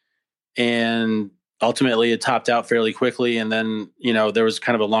 2020, and ultimately it topped out fairly quickly. And then, there was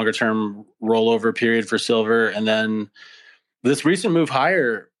kind of a longer term rollover period for silver. And then this recent move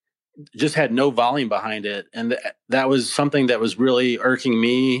higher just had no volume behind it. And that was something that was really irking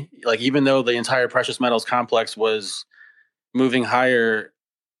me. Like, even though the entire precious metals complex was moving higher,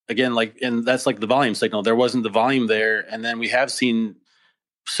 again, and that's like the volume signal. There wasn't the volume there. And then we have seen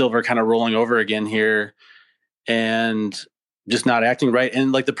silver kind of rolling over again here and just not acting right.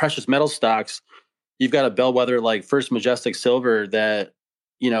 And like the precious metal stocks, you've got a bellwether like First Majestic Silver that,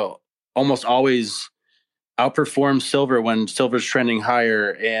 almost always outperforms silver when silver's trending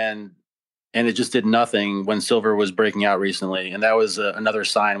higher. And it just did nothing when silver was breaking out recently. And that was another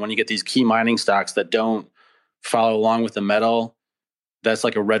sign. When you get these key mining stocks that don't follow along with the metal, that's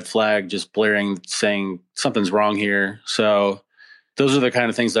like a red flag just blaring, saying something's wrong here. So those are the kind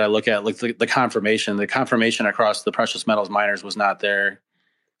of things that I look at, like the confirmation. The confirmation across the precious metals miners was not there.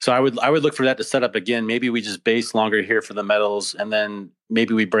 So I would look for that to set up again. Maybe we just base longer here for the metals, and then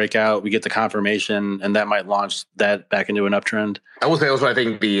maybe we break out, we get the confirmation, and that might launch that back into an uptrend. I will say also, I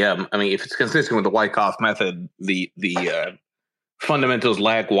think if it's consistent with the Wyckoff method, the fundamentals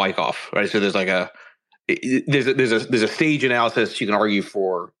lag Wyckoff, right? So there's like there's a stage analysis you can argue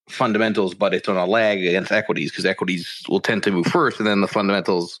for fundamentals, but it's on a lag against equities because equities will tend to move first, and then the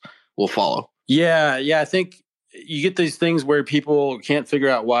fundamentals will follow. Yeah, I think you get these things where people can't figure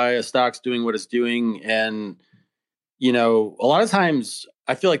out why a stock's doing what it's doing. And, a lot of times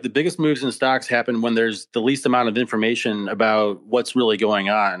I feel like the biggest moves in stocks happen when there's the least amount of information about what's really going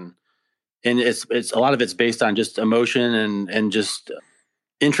on. And it's a lot of it's based on just emotion and just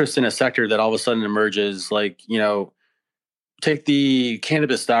interest in a sector that all of a sudden emerges. Like, take the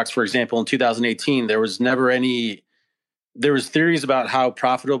cannabis stocks, for example, in 2018, there was theories about how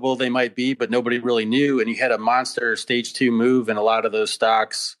profitable they might be, but nobody really knew. And you had a monster stage 2 move in a lot of those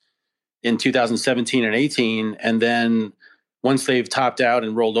stocks in 2017 and 18. And then once they've topped out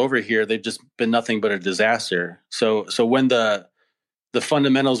and rolled over here, they've just been nothing but a disaster. So when the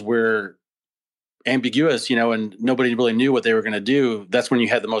fundamentals were ambiguous, and nobody really knew what they were going to do, that's when you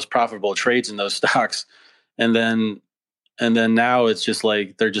had the most profitable trades in those stocks. And then And then now it's just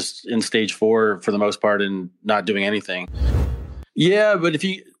like they're just in stage 4 for the most part and not doing anything. Yeah, but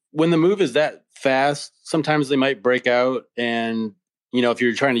when the move is that fast, sometimes they might break out. And, if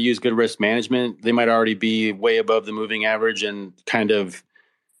you're trying to use good risk management, they might already be way above the moving average and kind of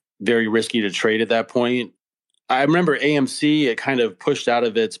very risky to trade at that point. I remember AMC, it kind of pushed out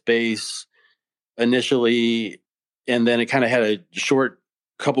of its base initially, and then it kind of had a short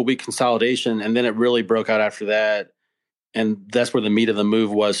couple week consolidation, and then it really broke out after that. And that's where the meat of the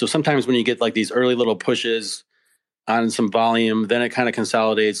move was. So sometimes when you get like these early little pushes on some volume, then it kind of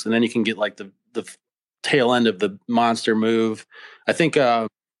consolidates, and then you can get like the tail end of the monster move. I think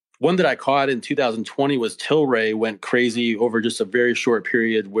one that I caught in 2020 was Tilray went crazy over just a very short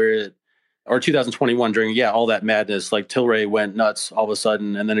period or 2021 during, all that madness, like Tilray went nuts all of a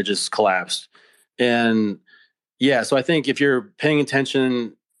sudden, and then it just collapsed. And so I think if you're paying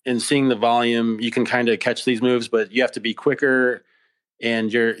attention and seeing the volume, you can kind of catch these moves, but you have to be quicker.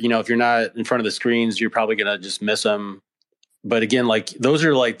 And if you're not in front of the screens, you're probably going to just miss them. But again, like those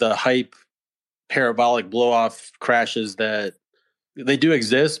are like the hype parabolic blow off crashes that they do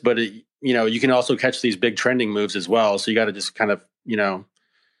exist, but you can also catch these big trending moves as well. So you got to just kind of,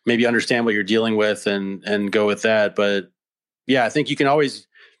 maybe understand what you're dealing with and go with that. But I think you can always,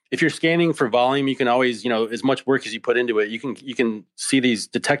 if you're scanning for volume, you can always, as much work as you put into it, you can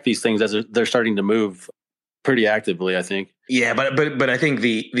detect these things as they're starting to move pretty actively, I think. Yeah, but I think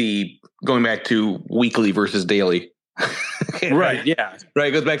the going back to weekly versus daily. Right. Yeah. Right.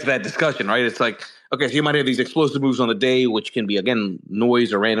 It goes back to that discussion, right? It's like, okay, so you might have these explosive moves on the day, which can be, again,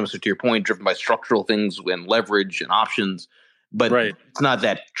 noise or random. So to your point, driven by structural things and leverage and options, but It's not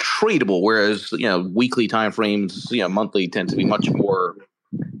that tradable. Whereas, weekly timeframes, monthly tend to be much more,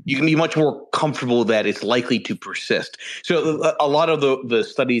 you can be much more comfortable that it's likely to persist. So a lot of the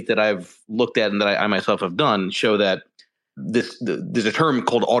studies that I've looked at and that I myself have done show that there's a term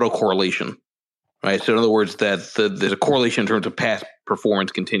called autocorrelation. Right. So in other words, that there's a correlation in terms of past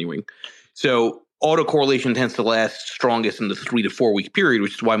performance continuing. So autocorrelation tends to last strongest in the 3 to 4 week period,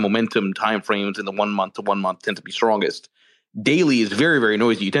 which is why momentum timeframes in the 1 month to 1 month tend to be strongest. Daily is very, very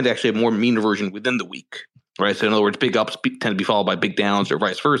noisy. You tend to actually have more mean reversion within the week. Right. So in other words, big ups tend to be followed by big downs or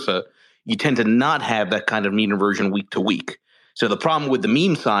vice versa. You tend to not have that kind of mean reversion week to week. So the problem with the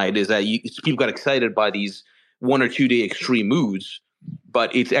meme side is that people got excited by these 1 or 2 day extreme moves,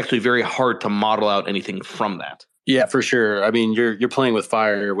 but it's actually very hard to model out anything from that. Yeah, for sure. I mean, you're playing with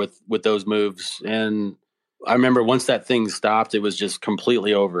fire with those moves. And I remember once that thing stopped, it was just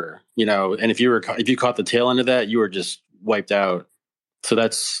completely over, and if you caught the tail end of that, you were just wiped out. So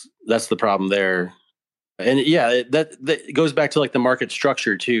that's the problem there. And that goes back to like the market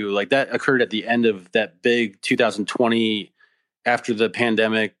structure too. Like that occurred at the end of that big 2020 after the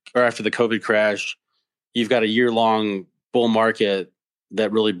pandemic or after the COVID crash. You've got a year-long bull market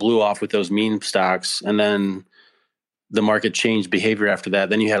that really blew off with those meme stocks. And then the market changed behavior after that.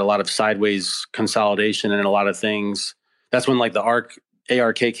 Then you had a lot of sideways consolidation and a lot of things. That's when like the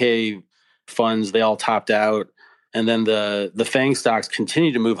ARKK funds, they all topped out. And then the FANG stocks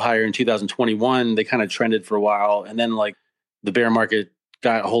continued to move higher in 2021. They kind of trended for a while. And then like the bear market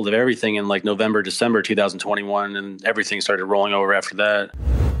got a hold of everything in like November, December 2021, and everything started rolling over after that.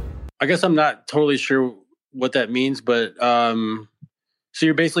 I guess I'm not totally sure what that means, but so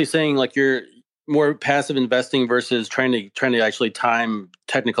you're basically saying like you're more passive investing versus trying to actually time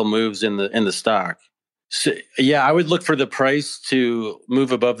technical moves in the stock. So, I would look for the price to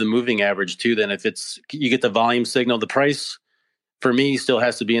move above the moving average too. Then if you get the volume signal, the price for me still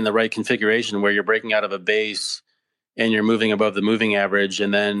has to be in the right configuration where you're breaking out of a base and you're moving above the moving average,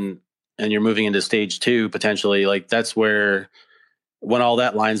 and you're moving into stage 2 potentially. Like that's where, when all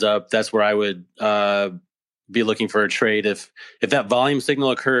that lines up, that's where I would be looking for a trade. If that volume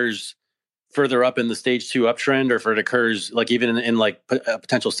signal occurs further up in the stage 2 uptrend, or if it occurs like even in like a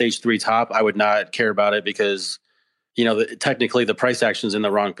potential stage 3 top, I would not care about it because, technically the price action's in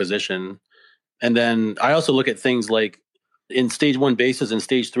the wrong position. And then I also look at things like in stage 1 bases and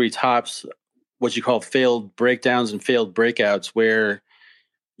stage 3 tops, what you call failed breakdowns and failed breakouts, where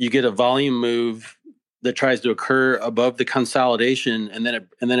you get a volume move that tries to occur above the consolidation, and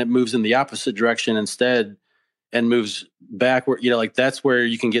then it moves in the opposite direction instead and moves backward. Like that's where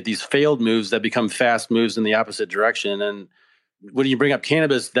you can get these failed moves that become fast moves in the opposite direction. And when you bring up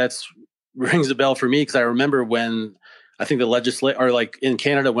cannabis, that's rings a bell for me, because I remember when I think or like in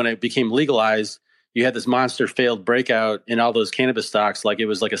Canada, when it became legalized, you had this monster failed breakout in all those cannabis stocks. Like it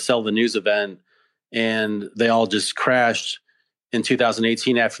was like a sell the news event, and they all just crashed in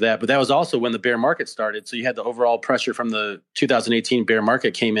 2018 after that. But that was also when the bear market started. So you had the overall pressure from the 2018 bear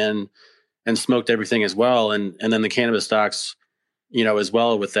market came in, and smoked everything as well. And then the cannabis stocks, as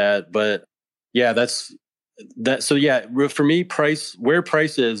well with that. But yeah, that's that. So yeah, for me, where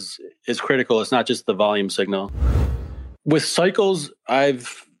price is critical. It's not just the volume signal. With cycles,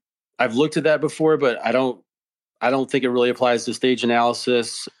 I've looked at that before, but I don't think it really applies to stage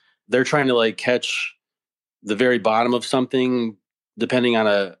analysis. They're trying to like catch the very bottom of something, depending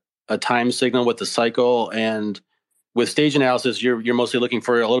on a time signal with the cycle. And with stage analysis, you're mostly looking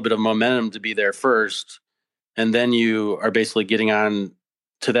for a little bit of momentum to be there first, and then you are basically getting on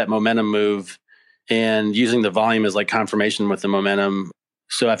to that momentum move and using the volume as like confirmation with the momentum.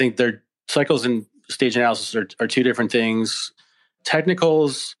 So I think their cycles and stage analysis are two different things.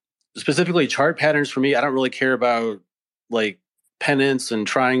 Technicals, specifically chart patterns, for me, I don't really care about like pennants and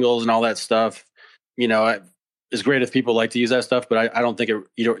triangles and all that stuff. It's great if people like to use that stuff, but I don't think you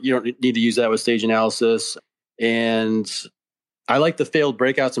don't need to use that with stage analysis. And I like the failed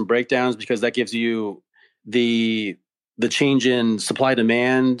breakouts and breakdowns because that gives you the change in supply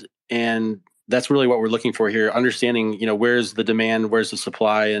demand, and that's really what we're looking for here. Understanding, where's the demand, where's the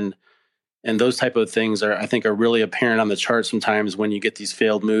supply, and those type of things I think are really apparent on the chart sometimes when you get these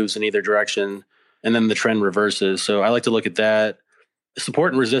failed moves in either direction, and then the trend reverses. So I like to look at that.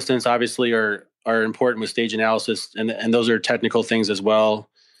 Support and resistance obviously are important with stage analysis, and those are technical things as well.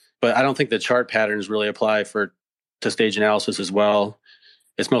 But I don't think the chart patterns really apply to stage analysis as well.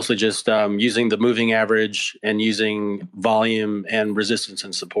 It's mostly just using the moving average and using volume and resistance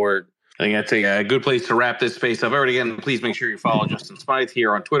and support. I think that's a good place to wrap this space up. Already, again, please make sure you follow Justin Smyth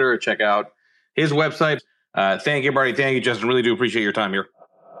here on Twitter. Check out his website. Thank you, everybody. Thank you, Justin. Really do appreciate your time here.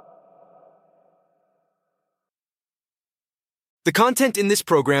 The content in this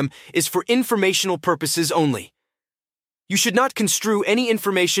program is for informational purposes only. You should not construe any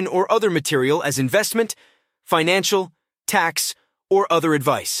information or other material as investment, financial, tax, or other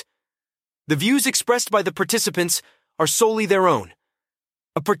advice. The views expressed by the participants are solely their own.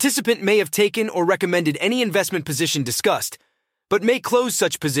 A participant may have taken or recommended any investment position discussed, but may close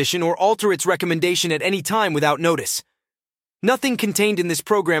such position or alter its recommendation at any time without notice. Nothing contained in this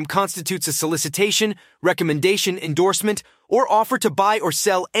program constitutes a solicitation, recommendation, endorsement, or offer to buy or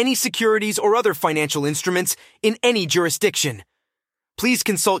sell any securities or other financial instruments in any jurisdiction. Please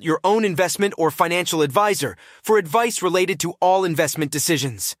consult your own investment or financial advisor for advice related to all investment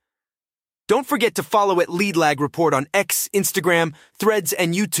decisions. Don't forget to follow at Lead Lag Report on X, Instagram, Threads,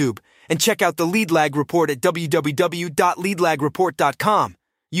 and YouTube, and check out the Lead Lag Report at www.leadlagreport.com.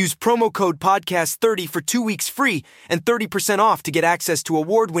 Use promo code podcast30 for 2 weeks free and 30% off to get access to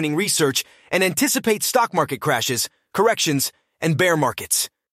award-winning research and anticipate stock market crashes, corrections, and bear markets.